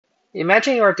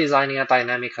Imagine you're designing a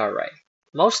dynamic array.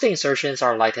 Most insertions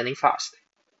are lightning fast.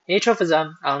 Each of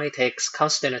them only takes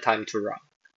constant time to run.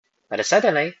 But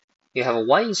suddenly, you have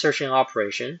one insertion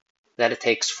operation that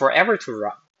takes forever to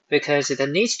run because it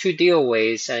needs to deal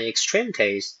with an extreme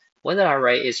case when the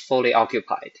array is fully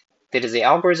occupied. Did the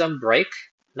algorithm break?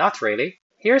 Not really.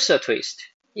 Here's a twist.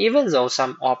 Even though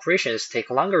some operations take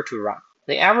longer to run,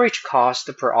 the average cost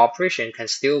per operation can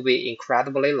still be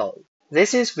incredibly low.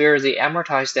 This is where the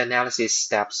amortized analysis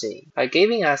steps in, by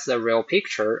giving us the real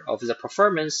picture of the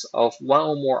performance of one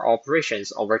or more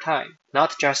operations over time,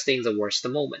 not just in the worst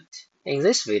moment. In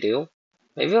this video,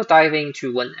 we will dive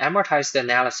into when amortized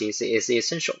analysis is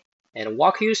essential, and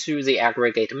walk you through the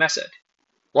aggregate method,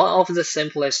 one of the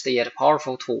simplest yet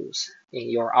powerful tools in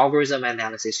your algorithm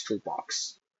analysis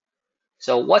toolbox.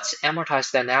 So what's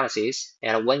amortized analysis,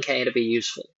 and when can it be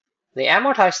useful? The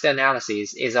amortized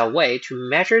analysis is a way to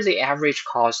measure the average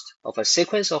cost of a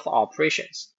sequence of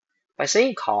operations. By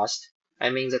saying cost, I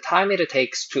mean the time it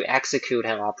takes to execute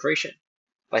an operation.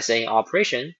 By saying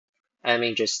operation, I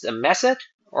mean just a method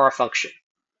or a function.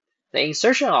 The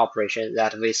insertion operation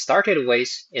that we started with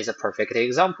is a perfect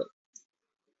example.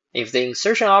 If the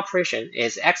insertion operation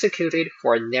is executed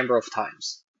for a number of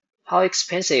times, how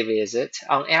expensive is it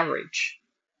on average?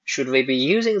 Should we be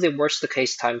using the worst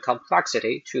case time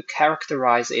complexity to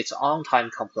characterize its on-time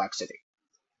complexity?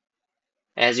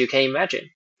 As you can imagine,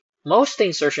 most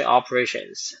insertion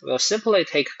operations will simply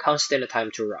take constant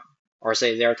time to run, or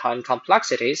say their time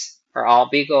complexities are all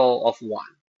big O of 1.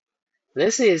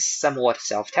 This is somewhat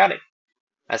self-telling.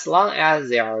 As long as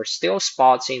there are still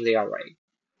spots in the array,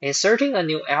 inserting a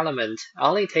new element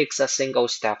only takes a single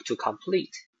step to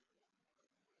complete.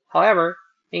 However,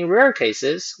 in rare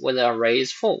cases, when the array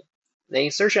is full, the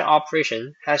insertion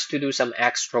operation has to do some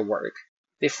extra work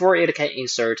before it can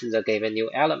insert the given new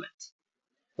element.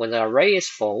 When the array is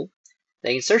full,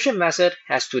 the insertion method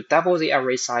has to double the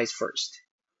array size first.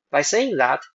 By saying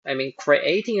that, I mean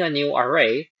creating a new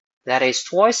array that is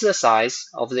twice the size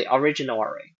of the original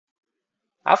array.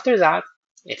 After that,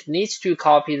 it needs to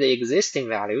copy the existing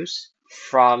values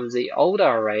from the old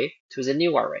array to the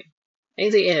new array.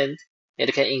 In the end,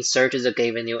 it can insert the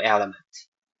given new element.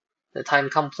 The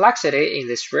time complexity in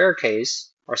this rare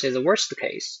case, or say the worst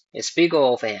case, is big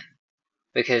O of n,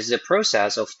 because the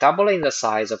process of doubling the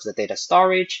size of the data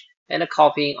storage and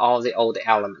copying all the old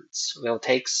elements will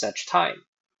take such time.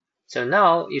 So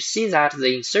now you see that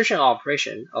the insertion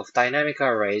operation of dynamic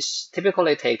arrays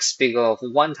typically takes big O of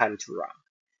 1 time to run,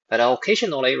 but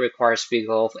occasionally requires big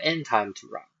O of n time to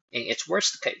run in its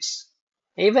worst case.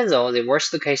 Even though the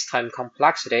worst case time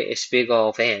complexity is big O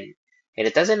of n,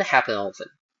 it doesn't happen often.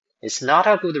 It's not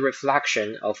a good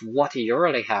reflection of what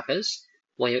usually happens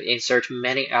when you insert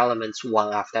many elements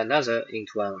one after another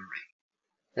into an array.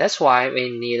 That's why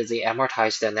we need the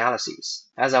amortized analysis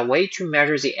as a way to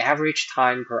measure the average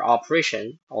time per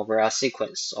operation over a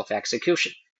sequence of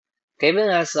execution, giving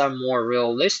us a more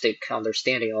realistic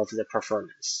understanding of the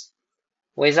performance.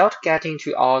 Without getting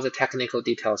to all the technical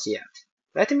details yet,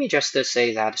 let me just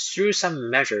say that through some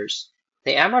measures,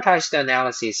 the amortized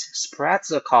analysis spreads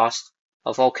the cost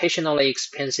of occasionally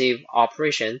expensive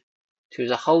operation to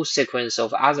the whole sequence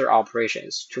of other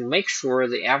operations to make sure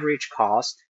the average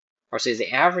cost, or say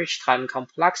the average time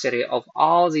complexity of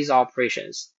all these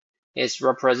operations, is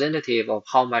representative of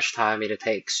how much time it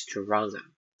takes to run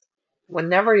them.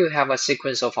 Whenever you have a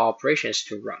sequence of operations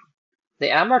to run, the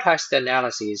amortized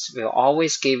analysis will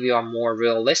always give you a more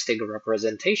realistic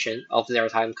representation of their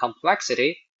time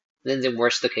complexity than the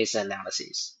worst case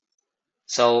analysis.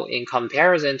 So in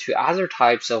comparison to other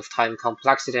types of time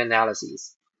complexity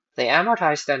analyses, the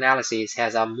amortized analysis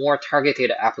has a more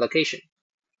targeted application.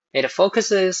 It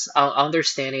focuses on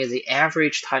understanding the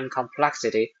average time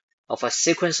complexity of a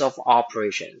sequence of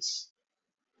operations.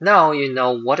 Now you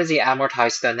know what the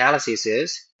amortized analysis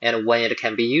is and when it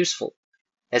can be useful.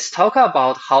 Let's talk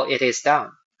about how it is done.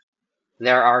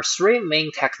 There are 3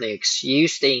 main techniques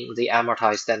used in the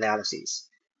amortized analysis,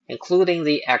 including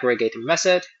the aggregate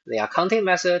method, the accounting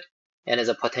method, and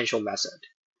the potential method.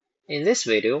 In this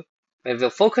video, we will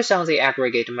focus on the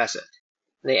aggregate method.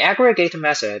 The aggregate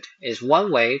method is one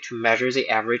way to measure the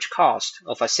average cost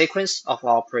of a sequence of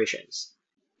operations.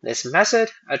 This method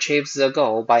achieves the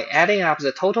goal by adding up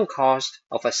the total cost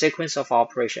of a sequence of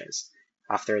operations.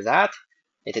 After that,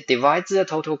 it divides the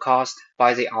total cost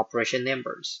by the operation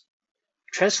numbers.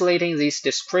 Translating this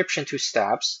description to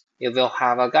steps, you will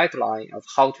have a guideline of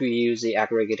how to use the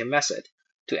aggregate method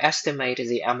to estimate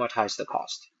the amortized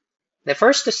cost. The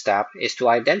first step is to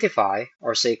identify,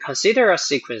 or say consider a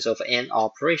sequence of n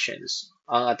operations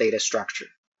on a data structure.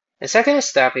 The second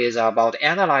step is about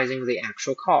analyzing the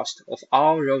actual cost of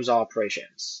all those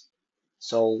operations.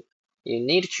 So you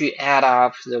need to add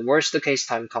up the worst case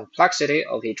time complexity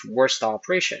of each worst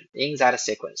operation in that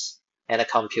sequence and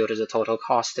compute the total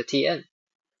cost Tn.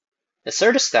 The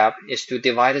third step is to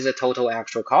divide the total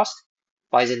actual cost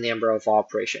by the number of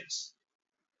operations.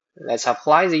 Let's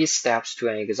apply these steps to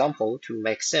an example to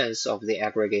make sense of the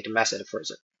aggregate method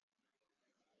further.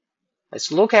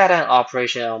 Let's look at an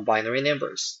operation on binary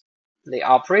numbers. The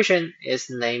operation is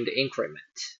named increment.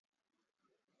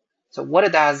 So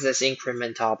what does this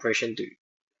increment operation do?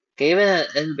 Given an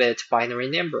n-bit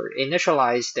binary number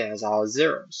initialized as all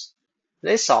zeros,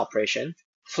 this operation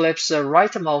flips the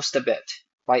rightmost bit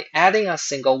by adding a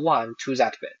single 1 to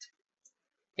that bit.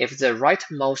 If the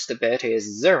rightmost bit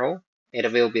is 0,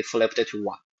 it will be flipped to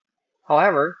 1.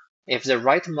 However, if the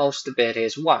rightmost bit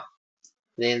is 1,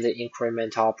 then the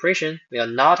increment operation will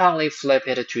not only flip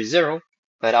it to 0,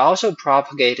 but also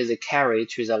propagate the carry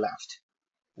to the left,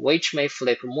 which may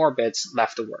flip more bits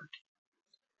leftward.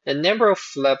 The number of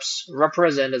flips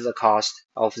represents the cost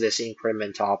of this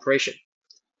increment operation.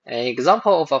 An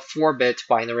example of a 4-bit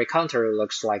binary counter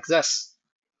looks like this.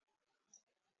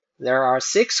 There are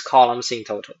 6 columns in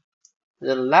total.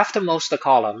 The leftmost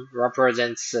column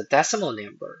represents the decimal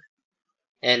number,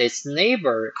 and its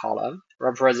neighbor column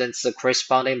represents the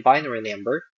corresponding binary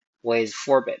number with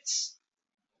 4 bits.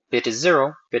 Bit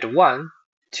 0, bit 1,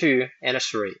 2, and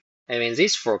 3. And in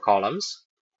these 4 columns,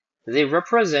 they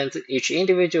represent each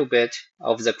individual bit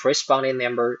of the corresponding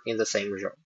number in the same row.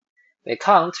 We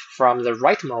count from the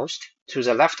rightmost to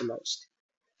the leftmost.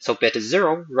 So bit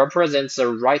 0 represents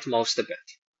the rightmost bit,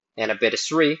 and bit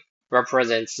 3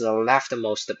 represents the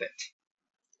leftmost bit.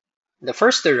 The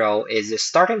first row is the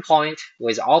starting point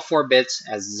with all 4 bits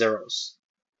as zeros.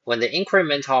 When the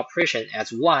increment operation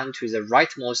adds 1 to the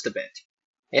rightmost bit,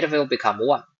 it will become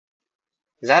 1.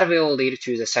 That will lead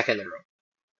to the second row.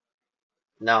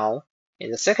 Now, in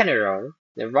the second row,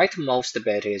 the rightmost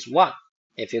bit is 1.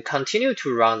 If you continue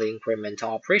to run the increment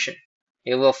operation,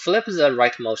 it will flip the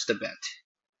rightmost bit,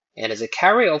 and the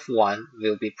carry of 1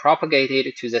 will be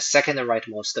propagated to the second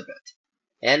rightmost bit,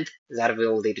 and that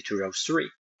will lead to row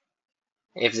 3.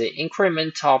 If the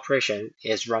increment operation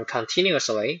is run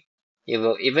continuously, it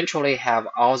will eventually have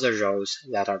all the rows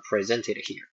that are presented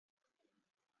here.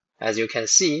 As you can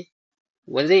see,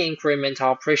 when the increment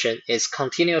operation is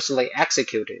continuously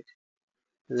executed,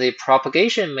 the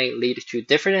propagation may lead to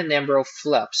different number of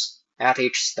flips at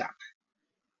each step.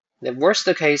 The worst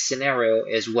case scenario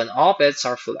is when all bits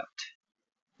are flipped.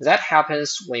 That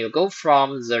happens when you go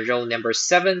from the row number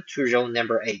 7 to row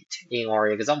number 8 in our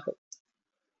example.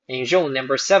 In row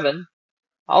number 7,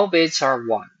 all bits are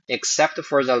 1 except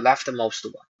for the leftmost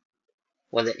one.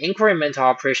 When the increment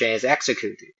operation is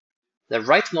executed, the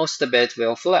rightmost bit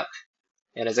will flip,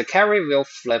 and the carry will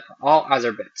flip all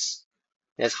other bits.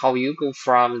 That's how you go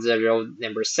from the row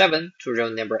number 7 to row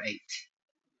number 8.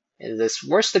 In this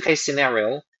worst case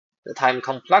scenario, the time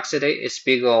complexity is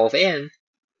big O of n.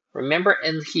 Remember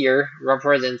n here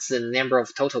represents the number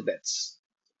of total bits.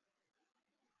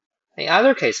 In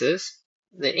other cases,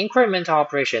 the increment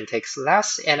operation takes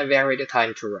less and varied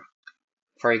time to run.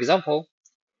 For example,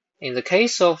 in the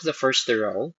case of the first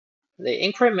row, the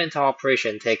increment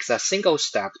operation takes a single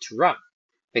step to run,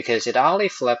 because it only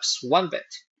flips 1 bit.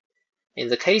 In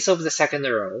the case of the second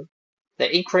row,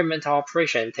 the increment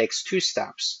operation takes 2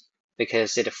 steps,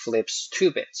 because it flips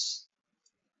 2 bits.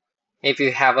 If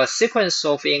you have a sequence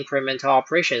of increment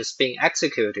operations being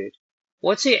executed,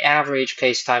 what's the average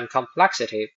case time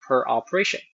complexity per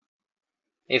operation?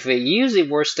 If we use the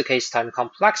worst case time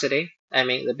complexity, I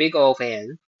mean the big O of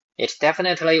n, it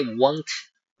definitely won't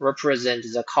represent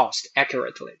the cost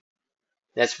accurately.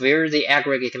 That's where the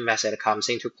aggregate method comes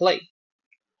into play.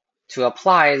 To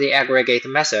apply the aggregate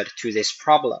method to this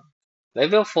problem, we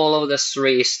will follow the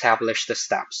 3 established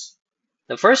steps.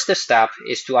 The first step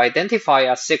is to identify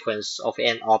a sequence of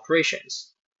n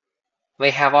operations. We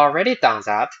have already done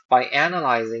that by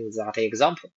analyzing that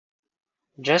example.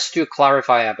 Just to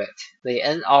clarify a bit, the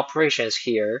n operations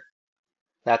here,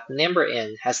 that number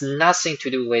n has nothing to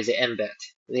do with the n bit.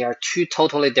 They are 2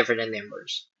 totally different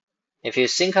numbers. If you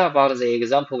think about the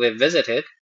example we visited,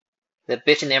 the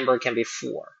bit number can be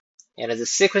 4, and the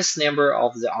sequence number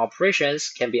of the operations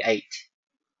can be 8,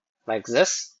 like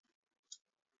this.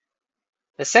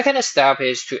 The second step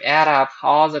is to add up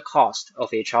all the cost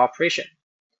of each operation.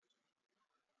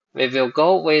 We will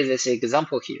go with this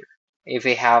example here. If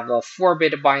we have a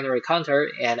 4-bit binary counter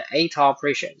and 8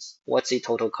 operations, what's the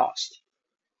total cost?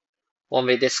 When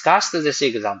we discussed this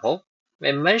example,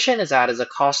 we mentioned that the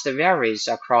cost varies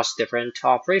across different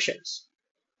operations.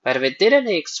 but we didn't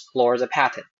explore the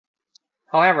pattern.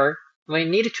 However, we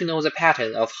need to know the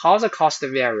pattern of how the cost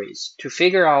varies to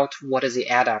figure out what they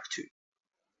add up to.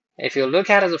 If you look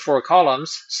at the 4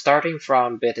 columns, starting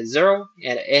from bit 0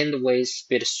 and end with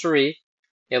bit 3,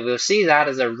 you will see that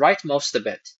the rightmost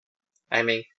bit,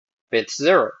 bit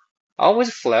 0,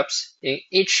 always flips in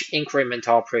each incremental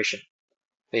operation.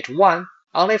 Bit 1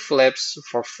 only flips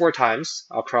for 4 times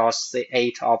across the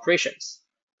 8 operations.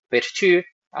 Bit 2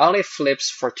 only flips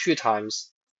for 2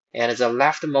 times, and the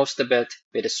leftmost bit,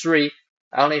 bit 3,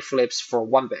 only flips for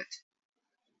 1 bit.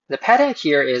 The pattern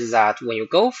here is that when you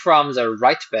go from the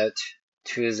right bit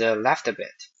to the left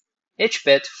bit, each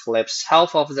bit flips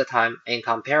half of the time in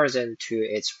comparison to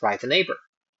its right neighbor,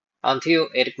 until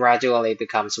it gradually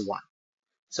becomes 1.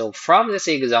 So from this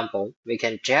example, we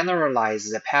can generalize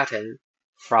the pattern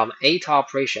from 8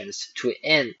 operations to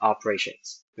n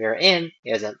operations, where n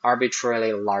is an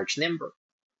arbitrarily large number.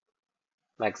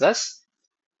 Like this,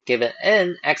 given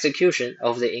n execution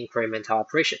of the incremental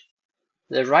operation,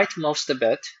 the rightmost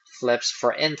bit flips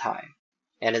for n time,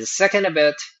 and the second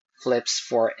bit flips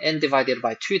for n divided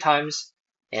by 2 times,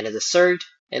 and the third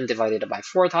n divided by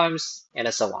 4 times,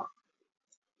 and so on.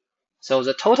 So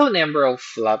the total number of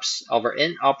flips over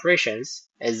n operations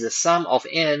is the sum of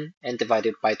n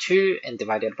divided by 2, n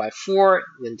divided by 4,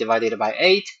 then divided by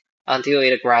 8, until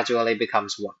it gradually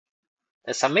becomes 1.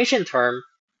 The summation term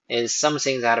is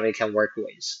something that we can work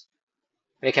with.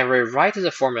 We can rewrite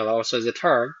the formula, also the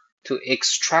term, to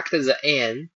extract the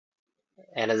n,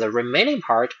 and the remaining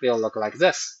part will look like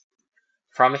this.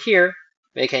 From here,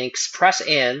 we can express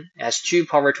n as 2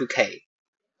 power 2k,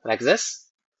 like this.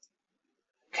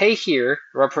 K here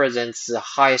represents the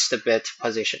highest bit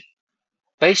position.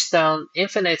 Based on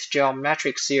infinite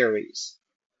geometric series,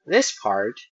 this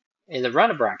part, in the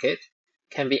round bracket,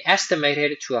 can be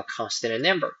estimated to a constant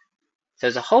number. So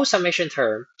the whole summation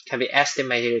term can be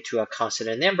estimated to a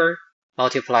constant number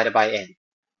multiplied by n.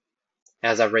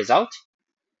 As a result,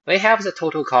 we have the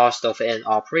total cost of n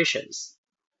operations.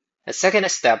 The second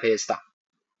step is done.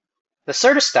 The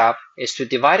third step is to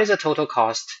divide the total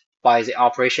cost by the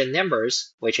operation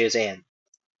numbers, which is n.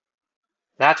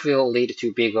 That will lead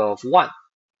to big O of 1.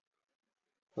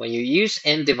 When you use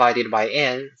n divided by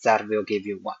n, that will give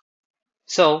you 1.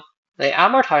 So, the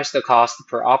amortized cost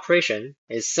per operation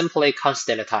is simply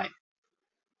constant time.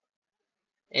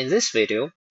 In this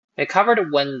video, we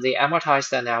covered when the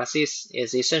amortized analysis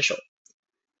is essential,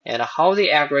 and how the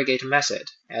aggregate method,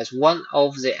 as one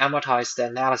of the amortized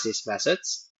analysis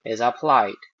methods, is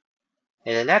applied.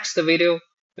 In the next video,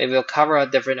 we will cover a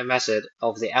different method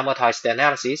of the amortized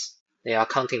analysis, the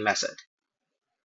accounting method.